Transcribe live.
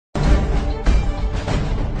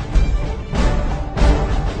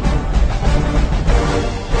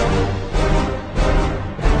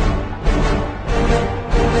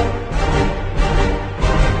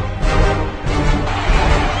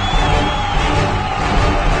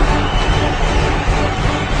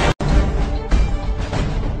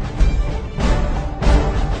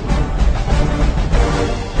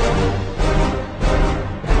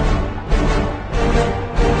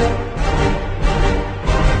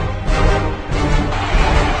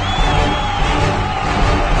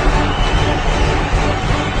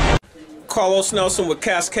Carlos Nelson with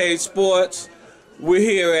Cascade Sports. We're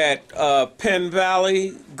here at Penn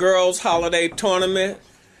Valley Girls Holiday Tournament,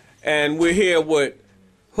 and we're here with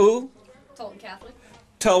who? Tolton Catholic.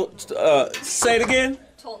 Say it again?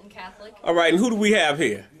 Tolton Catholic. All right, and who do we have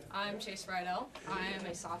here? I'm Freidel. I am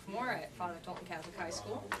a sophomore at Father Tolton Catholic High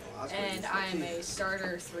School, and I am a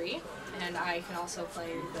starter 3, and I can also play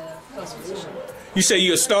the post position. You say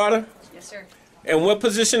you're a starter? Yes, sir. And what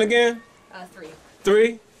position again? 3.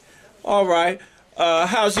 3? All right.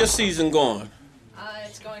 How's your season going?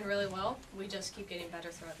 It's going really well. We just keep getting better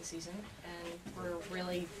throughout the season, and we're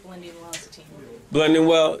really blending well as a team. Blending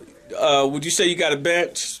well. Would you say you got a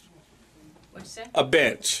bench? What'd you say? A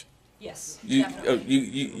bench. Yes, definitely.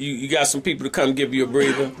 You got some people to come give you a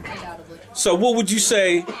breather? Undoubtedly. So what would you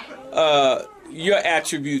say your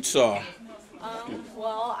attributes are?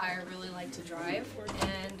 Well, I really like to drive,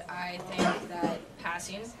 and I think that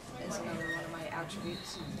passing is another one of my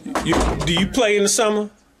attributes. Do you play in the summer?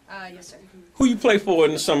 Yes, sir. Who you play for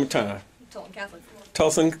in the summertime? Tolton Catholic.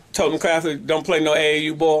 Tolton Catholic. Don't play no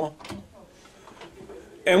AAU ball?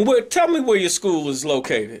 And tell me where your school is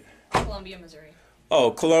located. Columbia, Missouri.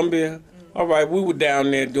 Oh, Columbia? Mm-hmm. All right, we were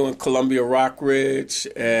down there doing Columbia Rock Ridge,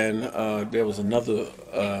 and there was another,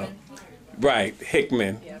 right,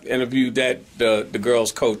 Hickman. Yep. Interviewed the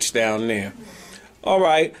girls' coach down there. All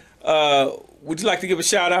right, would you like to give a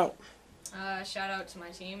shout out? Shout out to my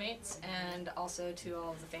teammates and also to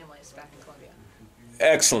all of the families back in Columbia.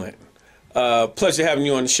 Excellent. Pleasure having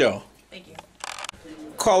you on the show. Thank you.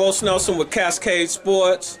 Carlos Nelson with Cascade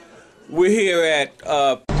Sports. We're here at